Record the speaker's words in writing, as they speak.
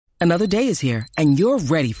Another day is here, and you're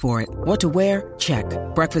ready for it. What to wear? Check.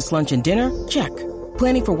 Breakfast, lunch, and dinner? Check.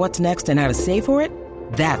 Planning for what's next and how to save for it?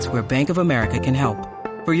 That's where Bank of America can help.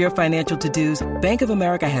 For your financial to-dos, Bank of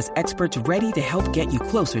America has experts ready to help get you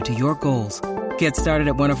closer to your goals. Get started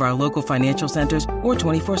at one of our local financial centers or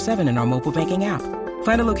 24/7 in our mobile banking app.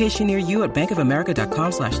 Find a location near you at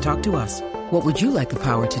bankofamerica.com/talktous. What would you like the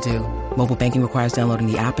power to do? Mobile banking requires downloading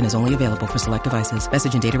the app and is only available for select devices.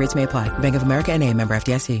 Message and data rates may apply. Bank of America N.A., member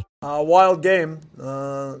FDIC. Wild game.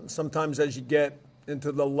 Sometimes as you get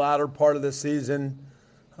into the latter part of the season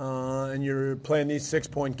and you're playing these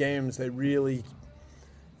 6-point games, they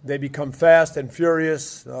become fast and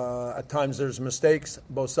furious. At times there's mistakes,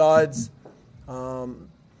 both sides.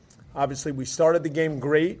 Obviously, we started the game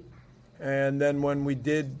great, and then when we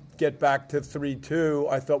did get back to 3-2,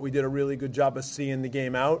 I thought we did a really good job of seeing the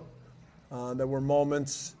game out. There were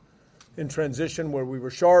moments in transition where we were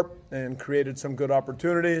sharp and created some good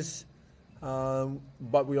opportunities,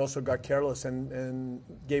 but we also got careless and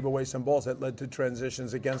gave away some balls that led to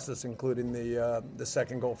transitions against us, including the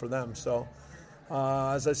second goal for them. So,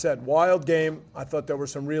 as I said, wild game. I thought there were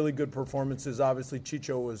some really good performances. Obviously,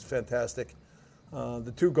 Chicho was fantastic.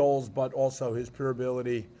 The 2 goals, but also his pure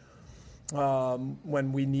ability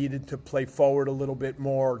when we needed to play forward a little bit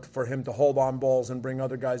more for him to hold on balls and bring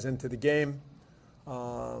other guys into the game.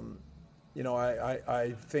 I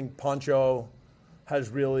think Pancho has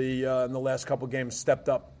really, in the last couple of games, stepped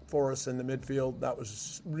up for us in the midfield. That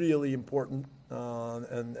was really important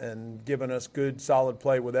and given us good, solid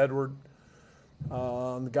play with Edward.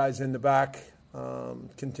 The guys in the back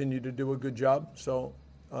continue to do a good job. So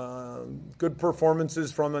good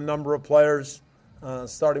performances from a number of players,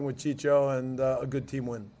 starting with Chicho, and a good team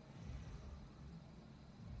win.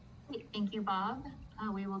 Great. Thank you, Bob.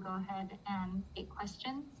 We will go ahead and take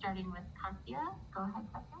questions, starting with Katya. Go ahead,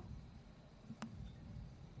 Katya.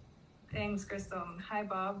 Thanks, Crystal. Hi,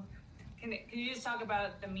 Bob. Can you just talk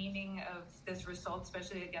about the meaning of this result,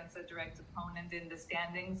 especially against a direct opponent in the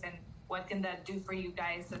standings, and what can that do for you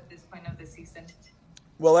guys at this point of the season?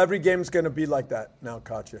 Well, every game's going to be like that now,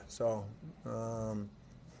 Katya. So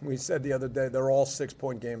we said the other day they're all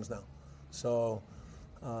 6-point games now. So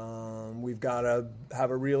we've got to have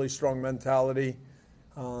a really strong mentality.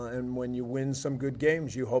 And when you win some good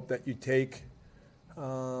games, you hope that you take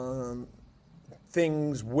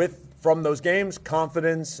things from those games,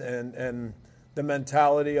 confidence and the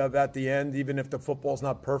mentality of at the end, even if the football's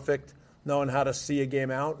not perfect, knowing how to see a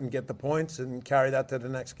game out and get the points and carry that to the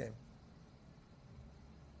next game.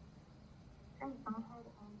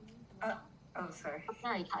 Sorry.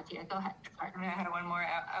 Sorry, Katya. Go ahead. Sorry. I had one more.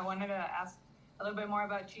 I wanted to ask a little bit more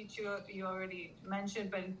about Chicho. You already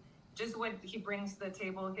mentioned, but just what he brings to the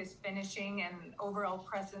table, his finishing and overall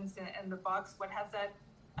presence in the box. What has that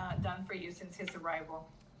done for you since his arrival?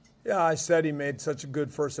 Yeah, I said he made such a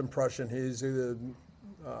good first impression. He's a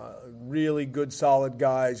really good, solid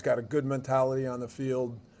guy. He's got a good mentality on the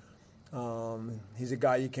field. He's a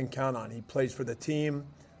guy you can count on. He plays for the team,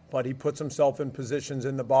 but he puts himself in positions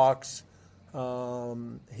in the box.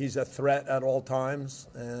 He's a threat at all times,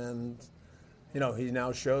 and he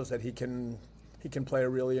now shows that he can play a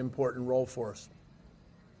really important role for us.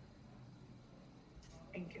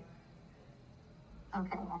 Thank you.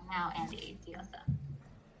 Okay, and now Andy Diosa.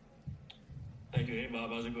 Thank you. Hey, Bob.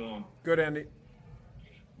 How's it going? Good, Andy.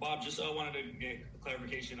 Bob, just wanted to get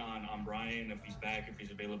clarification on Brian, if he's back, if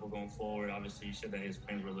he's available going forward. Obviously, you said that his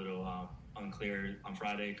plans were a little unclear on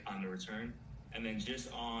Friday on the return. And then just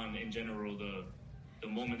on, in general, the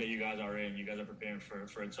moment that you guys are in, you guys are preparing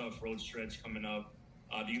for a tough road stretch coming up.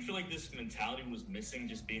 Do you feel like this mentality was missing,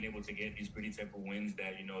 just being able to get these gritty type of wins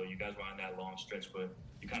that, you guys were on that long stretch, but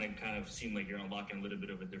you kind of seem like you're unlocking a little bit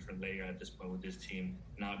of a different layer at this point with this team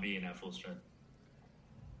not being at full strength?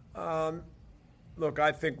 Look,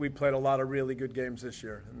 I think we played a lot of really good games this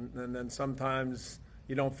year, and then sometimes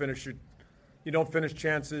you don't finish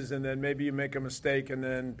chances, and then maybe you make a mistake, and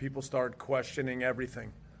then people start questioning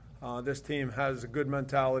everything. This team has a good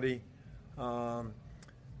mentality. Look,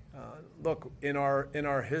 in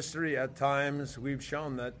our history, at times we've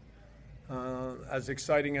shown that as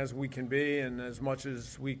exciting as we can be, and as much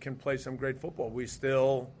as we can play some great football, we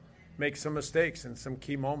still make some mistakes in some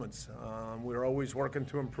key moments. We're always working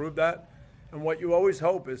to improve that. And what you always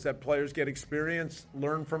hope is that players get experience,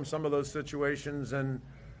 learn from some of those situations, and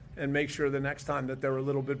make sure the next time that they're a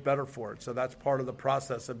little bit better for it. So that's part of the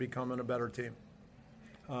process of becoming a better team.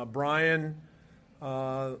 Brian,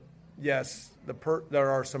 yes,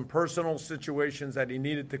 there are some personal situations that he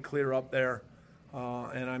needed to clear up there,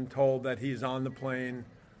 and I'm told that he's on the plane.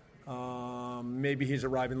 Maybe he's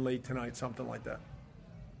arriving late tonight, something like that.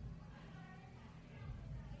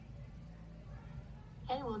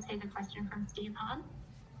 Okay, we'll take a question from Steve Hahn.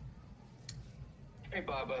 Hey,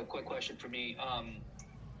 Bob, a quick question for me.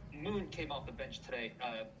 Moon came off the bench today.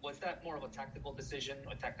 Was that more of a tactical decision,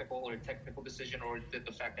 or technical decision, or did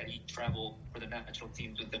the fact that he traveled for the national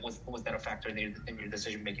team, was that a factor in your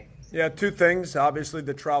decision making? Yeah, two things. Obviously,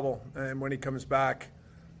 the travel, and when he comes back,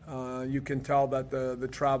 you can tell that the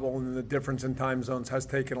travel and the difference in time zones has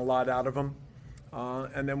taken a lot out of him.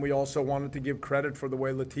 And then we also wanted to give credit for the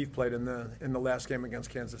way Latif played in the last game against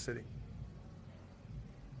Kansas City.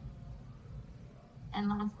 And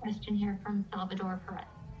last question here from Salvador Perez.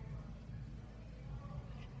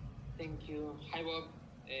 Thank you. Hi, Bob.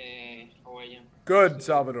 How are you? Good,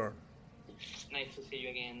 Salvador. Nice to see you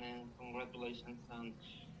again, and congratulations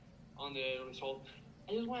on the result.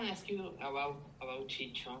 I just want to ask you about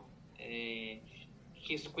Chicho.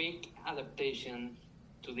 His quick adaptation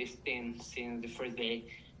to this team since the first day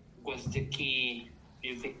is the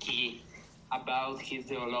key about his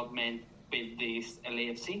development with this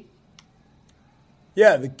LAFC.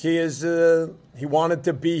 Yeah, the key is he wanted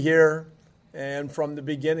to be here, and from the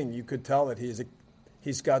beginning you could tell that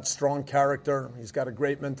he's got strong character, he's got a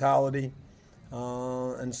great mentality,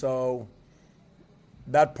 and so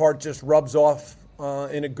that part just rubs off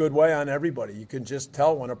in a good way on everybody. You can just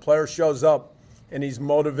tell when a player shows up and he's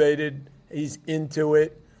motivated, he's into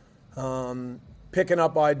it, picking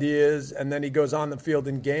up ideas, and then he goes on the field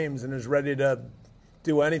in games and is ready to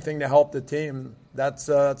do anything to help the team. That's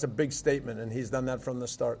a big statement, and he's done that from the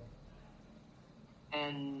start.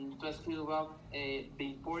 And to ask you about the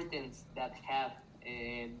importance that have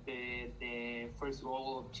the first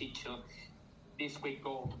goal of Chicho, this quick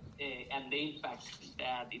goal, and the impact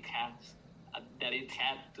that it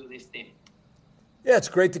had to this team. Yeah, it's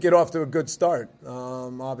great to get off to a good start.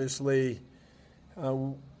 Obviously,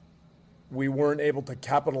 we weren't able to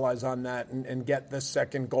capitalize on that and get the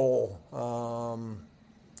second goal.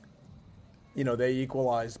 They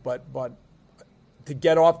equalized, but to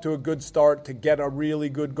get off to a good start, to get a really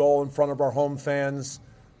good goal in front of our home fans,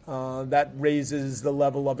 that raises the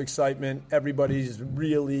level of excitement. Everybody's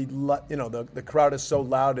really, the crowd is so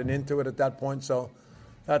loud and into it at that point. So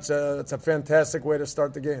that's a fantastic way to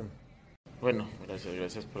start the game. Bueno,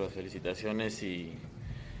 gracias por las felicitaciones y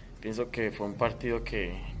pienso que fue un partido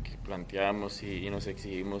que planteamos y nos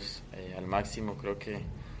exigimos al máximo. Creo que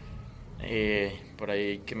por ahí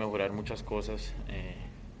hay que mejorar muchas cosas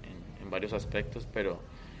en varios aspectos, pero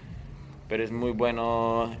es muy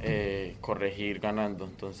bueno corregir ganando.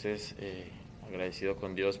 Entonces, agradecido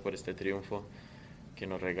con Dios por este triunfo que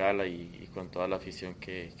nos regala y con toda la afición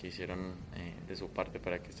que hicieron de su parte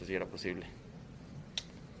para que esto siguiera posible.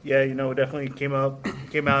 Yeah, definitely came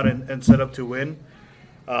out and set up to win.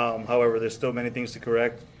 However, there's still many things to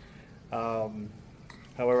correct.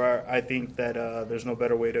 However, I think that there's no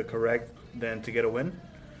better way to correct than to get a win.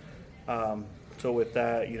 So with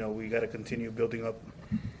that, we got to continue building up.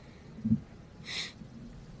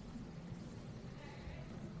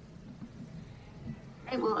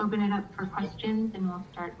 Okay, we'll open it up for questions, and we'll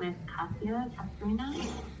start with Katia Castrina.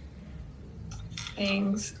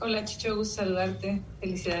 Thanks. Hola, Chicho, gusto saludarte.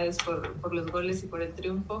 Felicidades por los goles y por el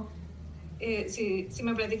triunfo. Si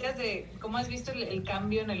me platicas de cómo has visto el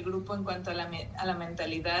cambio en el grupo en cuanto a la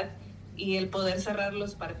mentalidad y el poder cerrar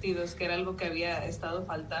los partidos, que era algo que había estado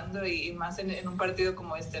faltando y más en un partido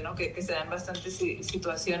como este, ¿no? Que se dan bastantes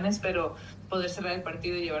situaciones, pero poder cerrar el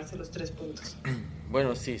partido y llevarse los 3 puntos.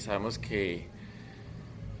 Bueno, sí, sabemos que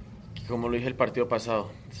como lo dije el partido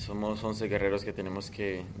pasado, somos 11 guerreros que tenemos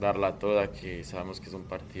que darla toda, que sabemos que es un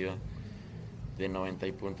partido de 90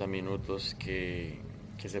 y punta minutos, que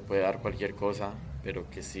se puede dar cualquier cosa, pero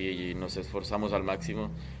que si nos esforzamos al máximo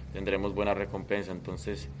tendremos buena recompensa.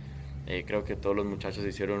 Entonces creo que todos los muchachos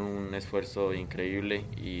hicieron un esfuerzo increíble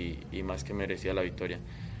y más que merecía la victoria.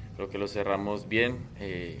 Creo que lo cerramos bien,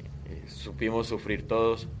 supimos sufrir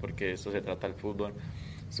todos, porque esto se trata del fútbol,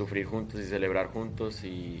 sufrir juntos y celebrar juntos,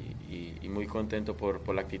 y muy contento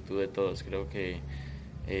por la actitud de todos. Creo que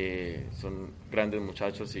son grandes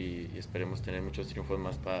muchachos y esperemos tener muchos triunfos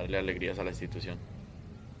más para darle alegrías a la institución.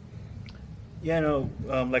 Yeah,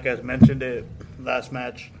 like I mentioned it last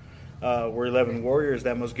match, we're 11 Warriors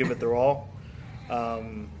that must give it their all.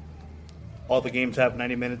 All the games have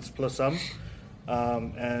 90 minutes plus some.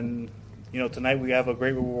 And, tonight we have a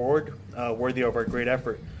great reward worthy of our great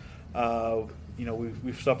effort.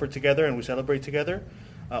 We've suffered together and we celebrate together.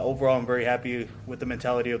 Overall, I'm very happy with the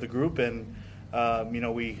mentality of the group, and,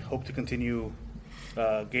 we hope to continue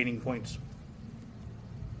gaining points.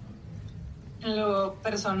 En lo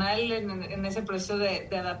personal, en ese proceso de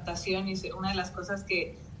adaptación, y una de las cosas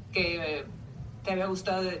que te había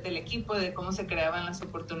gustado del equipo, de cómo se creaban las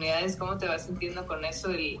oportunidades, cómo te vas sintiendo con eso,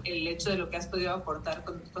 el hecho de lo que has podido aportar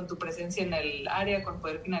con tu presencia en el área, con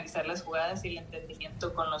poder finalizar las jugadas y el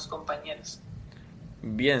entendimiento con los compañeros.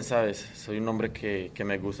 Bien, sabes, soy un hombre que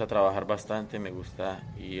me gusta trabajar bastante, me gusta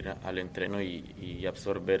ir al entreno y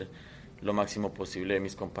absorber lo máximo posible de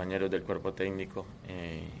mis compañeros del cuerpo técnico.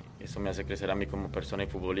 Eso me hace crecer a mí como persona y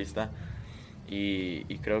futbolista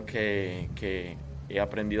y creo que he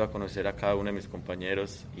aprendido a conocer a cada uno de mis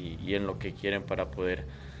compañeros y en lo que quieren para poder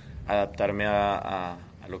adaptarme a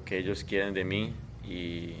lo que ellos quieren de mí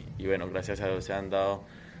y bueno, gracias a Dios se han dado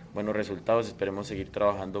buenos resultados. Esperemos seguir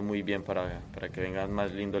trabajando muy bien para que vengan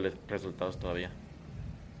más lindos resultados todavía.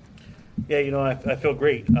 Yeah, I feel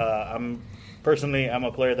great. I'm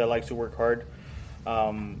a player that likes to work hard.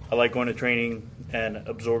 I like going to training and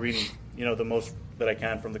absorbing, the most that I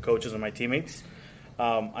can from the coaches and my teammates.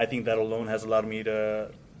 I think that alone has allowed me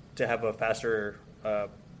to have a faster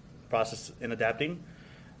process in adapting,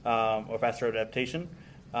 or faster adaptation.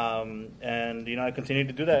 And I continue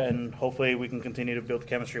to do that, and hopefully we can continue to build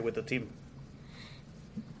chemistry with the team.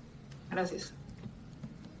 Gracias.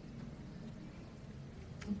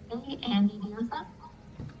 Okay, Andy Diosa.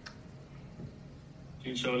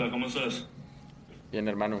 Chicho, hola, ¿cómo estás? Bien,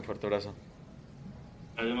 hermano, un fuerte abrazo.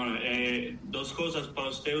 Gracias, hermano. Dos cosas. Para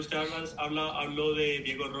usted habló de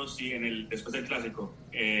Diego Rossi después del Clásico,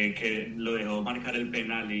 que lo dejó marcar el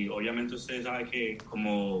penal y obviamente usted sabe que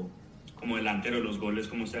como delantero los goles,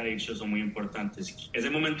 como usted ha dicho, son muy importantes. Ese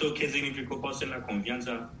momento, ¿qué significó para usted la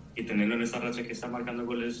confianza y tenerlo en esta racha que está marcando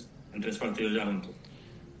goles en 3 partidos ya juntos?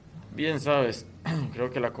 Bien, sabes, creo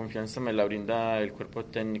que la confianza me la brinda el cuerpo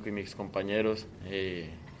técnico y mis compañeros.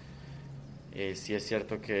 Sí es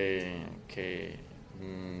cierto que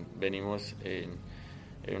venimos en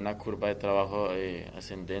una curva de trabajo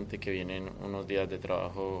ascendente, que vienen unos días de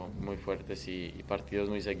trabajo muy fuertes y partidos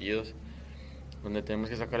muy seguidos, donde tenemos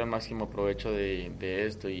que sacar el máximo provecho de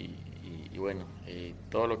esto y bueno,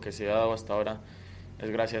 todo lo que se ha dado hasta ahora es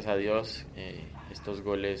gracias a Dios. Estos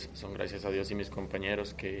goles son gracias a Dios y mis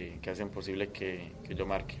compañeros que hacen posible que yo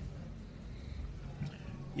marque.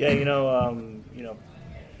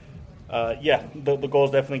 Yeah, the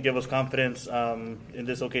goals definitely give us confidence. In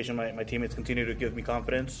this occasion, my teammates continue to give me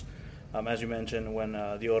confidence. As you mentioned, when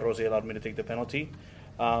Diego Rossi allowed me to take the penalty.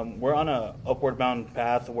 We're on a upward bound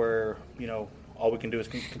path where, all we can do is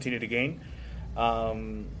continue to gain.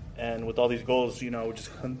 And with all these goals, we're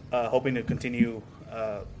just hoping to continue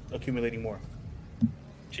accumulating more.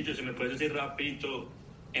 Chicho, si me puedes decir rapidito,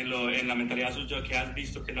 en la mentalidad suya, que has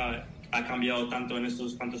visto que ha cambiado tanto en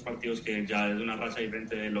estos cuantos partidos, que ya es una raza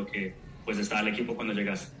diferente de lo que pues estaba el equipo cuando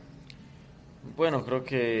llegaste. Bueno, creo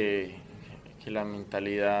que la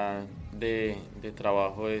mentalidad de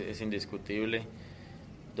trabajo es indiscutible,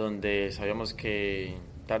 donde sabíamos que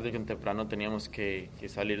tarde o temprano teníamos que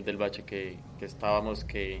salir del bache que estábamos,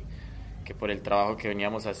 que por el trabajo que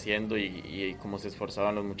veníamos haciendo y como se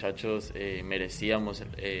esforzaban los muchachos, merecíamos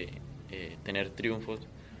tener triunfos.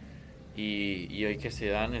 Y hoy que se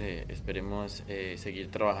dan, esperemos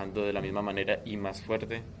seguir trabajando de la misma manera y más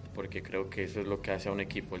fuerte, porque creo que eso es lo que hace a un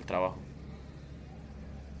equipo, el trabajo.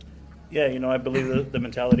 Yeah, I believe the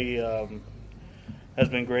mentality has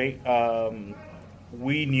been great.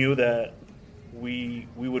 We knew that we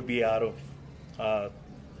would be out of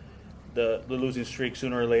the losing streak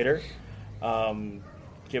sooner or later,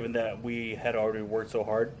 given that we had already worked so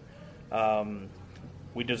hard.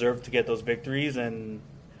 We deserved to get those victories, and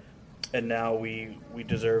now we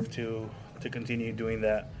deserve to continue doing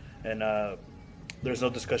that. And there's no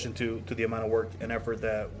discussion to the amount of work and effort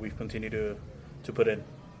that we've continued to put in.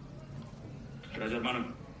 Gracias, hermano.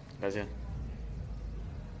 Gracias.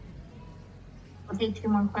 We'll take 2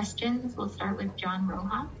 more questions. We'll start with John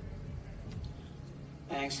Rojas.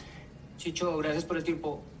 Thanks. Chicho, gracias por el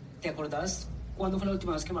tiempo. ¿Te acordás cuándo fue la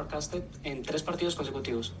última vez que marcaste en 3 partidos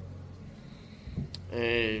consecutivos?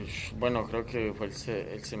 Bueno, creo que fue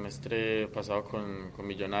el semestre pasado con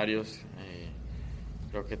Millonarios.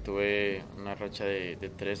 Creo que tuve una racha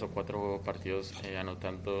de 3 o 4 partidos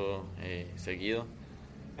anotando seguido.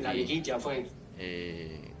 ¿La liguilla fue?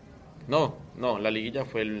 No, la liguilla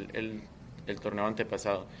fue el torneo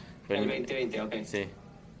antepasado. Fue el 2020, ok. Sí.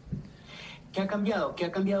 ¿Qué ha cambiado? ¿Qué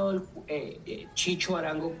ha cambiado Chicho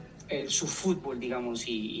Arango, su fútbol, digamos,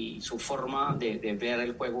 y su forma de ver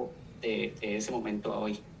el juego de ese momento a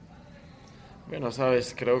hoy? Bueno,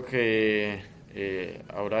 sabes, creo que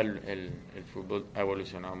ahora el fútbol ha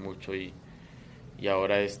evolucionado mucho y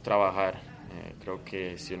ahora es trabajar. Creo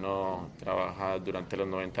que si uno trabaja durante los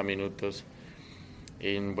 90 minutos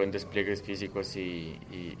en buen despliegues físicos y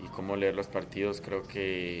cómo leer los partidos. Creo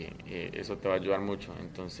que eso te va a ayudar mucho.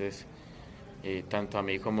 Entonces, tanto a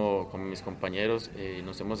mí como mis compañeros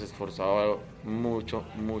nos hemos esforzado mucho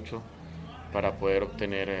para poder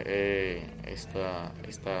obtener esta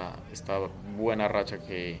buena racha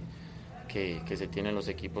que se tienen los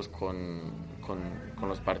equipos con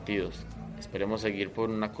los partidos. Esperemos seguir por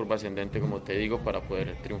una curva ascendente, como te digo, para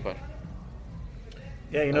poder triunfar.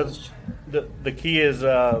 Yeah, you know, the key is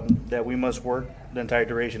that we must work the entire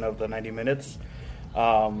duration of the 90 minutes.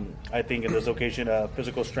 I think in this occasion,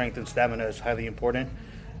 physical strength and stamina is highly important.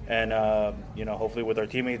 And, you know, hopefully with our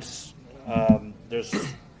teammates, there's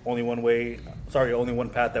only one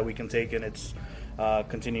path that we can take, and it's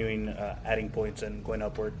continuing adding points and going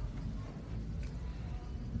upward.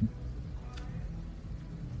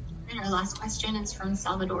 And our last question is from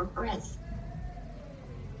Salvador Perez.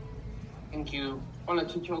 Thank you. Hola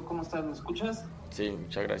Chicho, ¿cómo estás? ¿Me escuchas? Sí,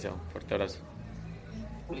 muchas gracias. Fuerte abrazo.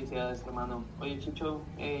 Felicidades, hermano. Oye, Chicho,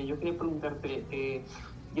 yo quería preguntarte,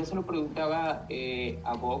 ya se lo preguntaba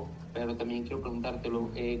a Bob, pero también quiero preguntártelo,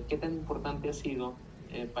 ¿qué tan importante ha sido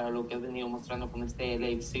para lo que has venido mostrando con este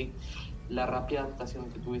LAFC, la rápida adaptación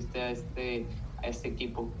que tuviste a este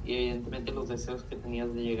equipo y evidentemente los deseos que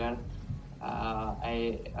tenías de llegar a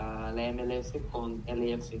la MLS con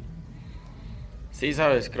LAFC? Sí,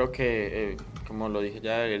 sabes, creo que, como lo dije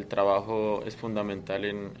ya, el trabajo es fundamental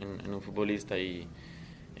en un futbolista y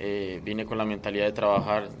vine con la mentalidad de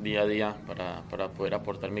trabajar día a día para poder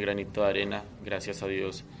aportar mi granito de arena. Gracias a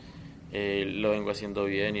Dios lo vengo haciendo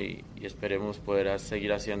bien y esperemos poder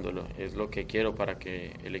seguir haciéndolo. Es lo que quiero para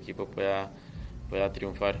que el equipo pueda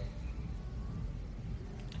triunfar.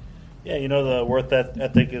 Yeah, you know, the work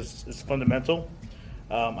ethic is fundamental.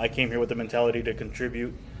 I came here with the mentality to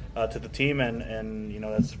contribute to the team, and you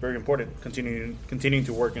know, that's very important. Continuing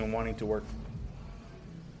to work and wanting to work.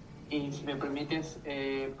 Y si me permites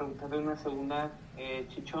preguntarle una segunda,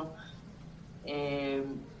 Chicho, ¿qué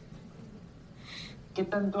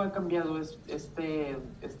tanto ha cambiado este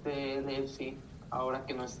LAFC ahora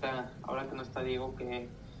que no está Diego, que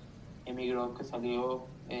emigró, que salió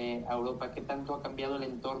a Europa? ¿Qué tanto ha cambiado el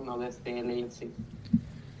entorno de este LAFC?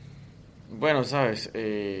 Bueno, sabes,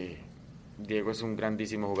 Diego es un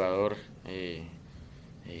grandísimo jugador,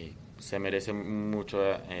 se merece mucho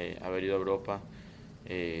haber ido a Europa,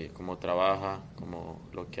 como trabaja, como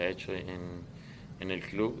lo que ha hecho en el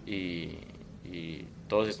club y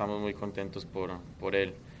todos estamos muy contentos por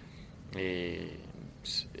él.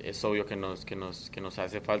 Es obvio que nos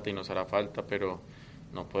hace falta y nos hará falta, pero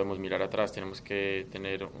no podemos mirar atrás, tenemos que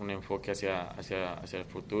tener un enfoque hacia el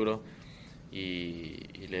futuro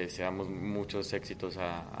y le deseamos muchos éxitos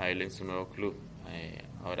a él en su nuevo club.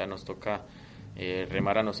 Ahora nos toca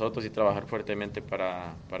remar a nosotros y trabajar fuertemente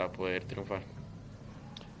para poder triunfar.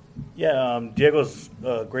 Yeah, Diego's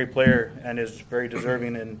a great player and is very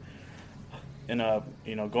deserving in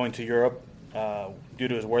going to Europe due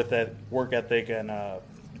to his work ethic and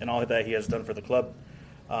all that he has done for the club.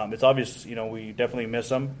 It's obvious, you know, we definitely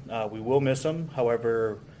miss him. We will miss him.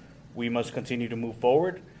 However, we must continue to move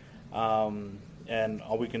forward. And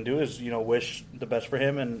all we can do is, you know, wish the best for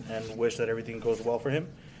him and wish that everything goes well for him.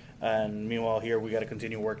 And meanwhile, here we got to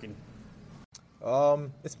continue working.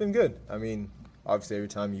 It's been good. I mean, obviously, every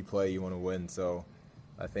time you play, you want to win. So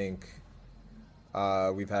I think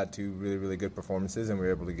we've had two really, really good performances, and we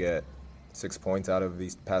were able to get 6 points out of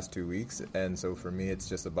these past 2 weeks. And so for me, it's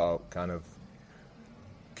just about kind of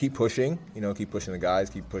keep pushing the guys,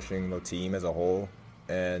 keep pushing the team as a whole,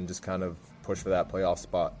 and just kind of push for that playoff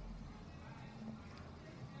spot.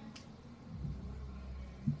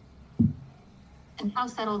 And how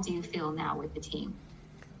settled do you feel now with the team?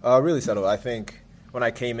 Really settled. I think when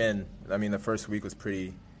I came in, I mean, the first week was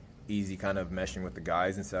pretty easy kind of meshing with the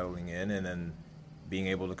guys and settling in, and then being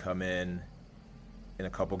able to come in a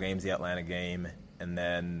couple games, the Atlanta game, and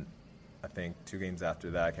then I think 2 games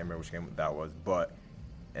after that, I can't remember which game that was,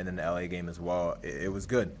 and then the LA game as well. It was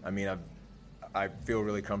good. I mean, I feel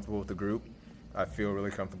really comfortable with the group. I feel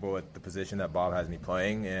really comfortable at the position that Bob has me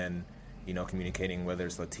playing, and, you know, communicating whether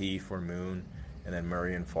it's Latif or Moon, and then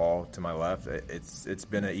Murray and Fall to my left. It's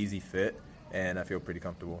been an easy fit, and I feel pretty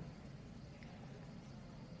comfortable.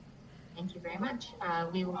 Thank you very much.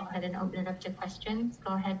 We will go ahead and open it up to questions.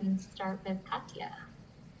 Go ahead and start with Katya.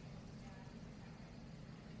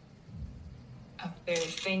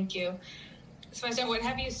 Thank you. Sebastian, what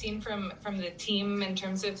have you seen from the team in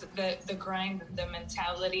terms of the grind, the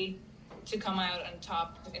mentality to come out on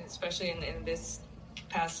top, especially in this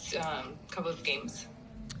past couple of games?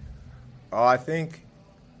 I think,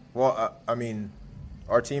 I mean,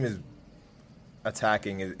 our team is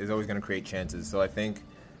attacking is always going to create chances. So I think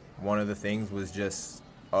one of the things was just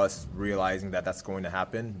us realizing that that's going to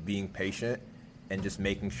happen, being patient, and just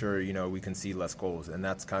making sure, we concede less goals. And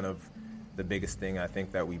that's kind of the biggest thing I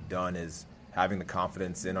think that we've done, is having the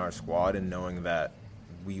confidence in our squad and knowing that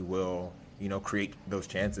we will, create those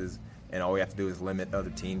chances. And all we have to do is limit other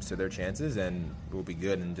teams to their chances, and we'll be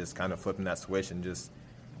good. And just kind of flipping that switch and just,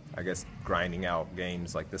 I guess, grinding out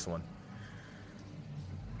games like this one.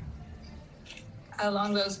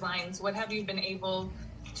 Along those lines, what have you been able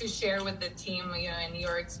to share with the team? In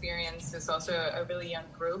your experience, it's also a really young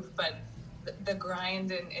group, but the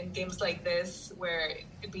grind in games like this, where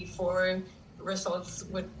before results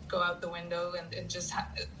would go out the window, and just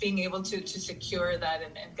being able to secure that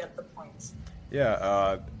and get the points.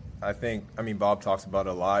 Yeah, Bob talks about it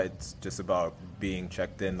a lot. It's just about being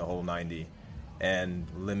checked in the whole 90 and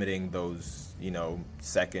limiting those,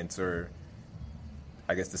 seconds, or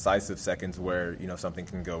I guess decisive seconds where, something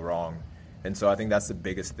can go wrong. And so I think that's the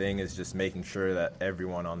biggest thing, is just making sure that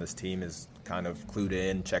everyone on this team is kind of clued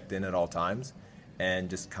in, checked in at all times, and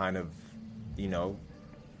just kind of,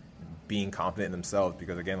 being confident in themselves.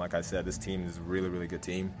 Because, again, like I said, this team is a really, really good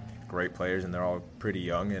team, great players, and they're all pretty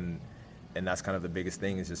young. And that's kind of the biggest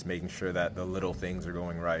thing, is just making sure that the little things are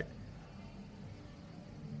going right.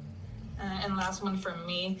 And last one from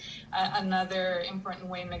me, another important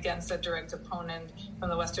win against a direct opponent from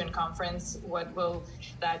the Western Conference. What will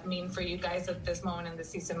that mean for you guys at this moment in the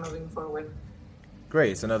season moving forward?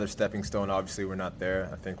 Great. It's another stepping stone. Obviously, we're not there.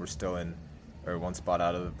 I think we're still one spot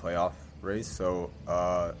out of the playoff race. So,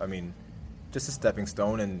 just a stepping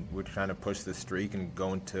stone, and we're trying to push the streak and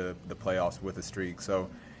go into the playoffs with a streak. So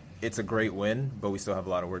it's a great win, but we still have a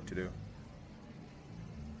lot of work to do.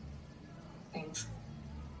 Thanks.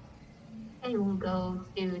 Okay, we'll go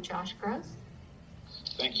to Josh Gross.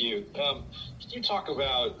 Thank you. Can you talk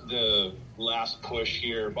about the last push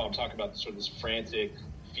here? Bob talked about sort of this frantic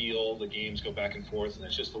feel, the games go back and forth, and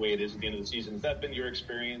it's just the way it is at the end of the season. Has that been your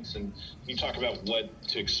experience? And can you talk about what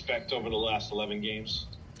to expect over the last 11 games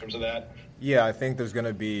in terms of that? Yeah, I think there's going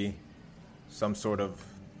to be some sort of,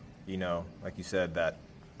 like you said, that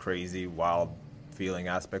crazy, wild feeling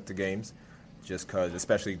aspect to games, just because,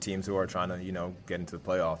 especially teams who are trying to, get into the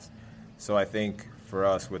playoffs. So I think for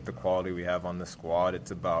us, with the quality we have on the squad, it's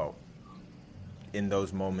about, in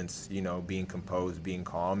those moments, being composed, being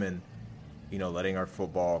calm, and, letting our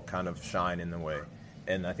football kind of shine in the way.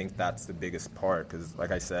 And I think that's the biggest part, because, like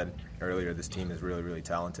I said earlier, this team is really, really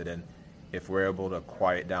talented. And if we're able to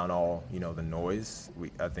quiet down all, the noise,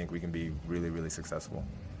 I think we can be really, really successful.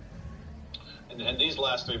 And these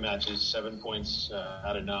last 3 matches, 7 points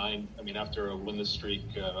out of 9, after a winless streak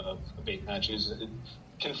of 8 matches,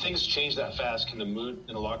 can things change that fast? Can the mood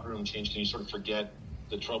in the locker room change? Can you sort of forget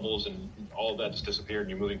the troubles and all of that just disappeared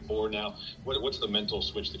and you're moving forward now? What's the mental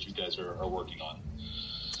switch that you guys are working on?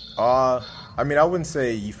 I wouldn't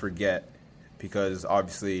say you forget, because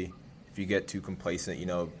obviously if you get too complacent,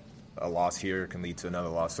 a loss here can lead to another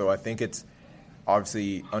loss. So I think it's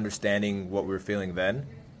obviously understanding what we were feeling then,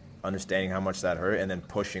 understanding how much that hurt, and then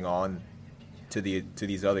pushing on to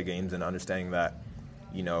these other games, and understanding that,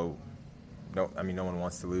 no one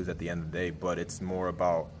wants to lose at the end of the day, but it's more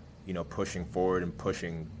about, pushing forward and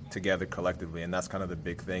pushing together collectively. And that's kind of the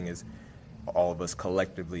big thing, is all of us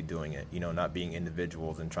collectively doing it, not being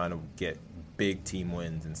individuals and trying to get big team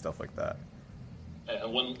wins and stuff like that.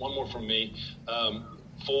 And one more from me.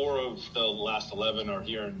 4 of the last 11 are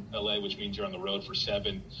here in LA, which means you're on the road for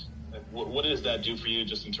 7. What does that do for you,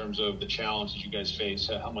 just in terms of the challenge that you guys face?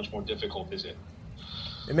 How much more difficult is it?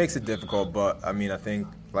 It makes it difficult, but I think,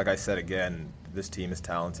 like I said again, this team is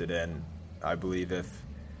talented, and I believe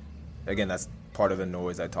that's part of the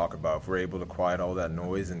noise I talk about. If we're able to quiet all that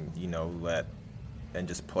noise and, and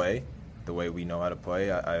just play the way we know how to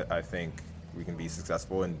play, I think we can be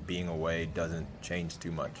successful, and being away doesn't change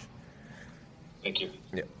too much. Thank you.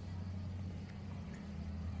 Yeah.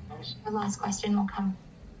 The last question will come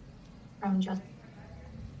from Joseph.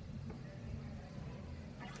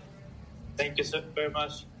 Thank you so very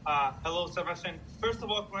much. Hello, Sebastian. First of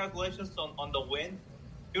all, congratulations on the win.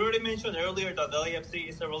 You already mentioned earlier that the LAFC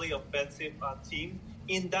is a really offensive team.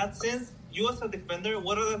 In that sense, you as a defender,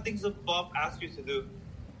 what are the things that Bob asked you to do?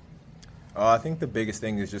 I think the biggest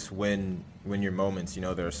thing is just win your moments.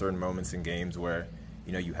 There are certain moments in games where,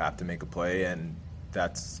 you have to make a play, and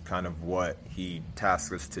that's kind of what he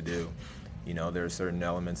tasks us to do. There are certain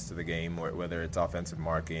elements to the game, whether it's offensive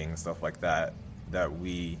marking, stuff like that, that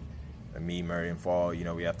me, Murray, and Fall,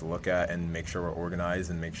 we have to look at and make sure we're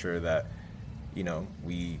organized, and make sure that,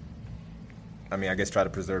 I guess try to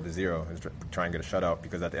preserve the 0 and try and get a shutout,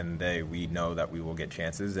 because at the end of the day, we know that we will get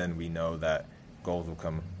chances, and we know that, goals will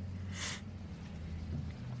come.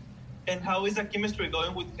 And how is the chemistry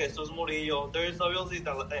going with Jesus Murillo? There is obviously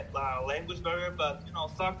the language barrier, but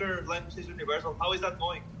soccer language is universal. How is that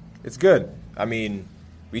going? It's good. I mean,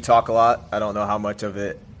 we talk a lot. I don't know how much of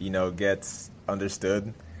it, gets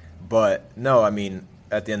understood. But no, I mean,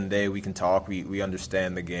 at the end of the day, we can talk. We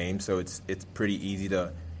understand the game, so it's pretty easy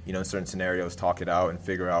to, in certain scenarios, talk it out and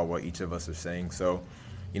figure out what each of us are saying. So,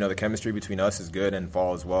 the chemistry between us is good, and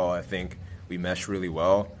Fall as well. I think we mesh really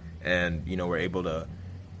well, and, we're able to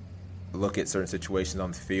look at certain situations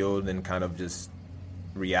on the field and kind of just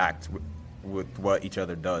react with what each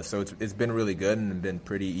other does. So it's been really good and been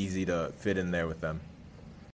pretty easy to fit in there with them.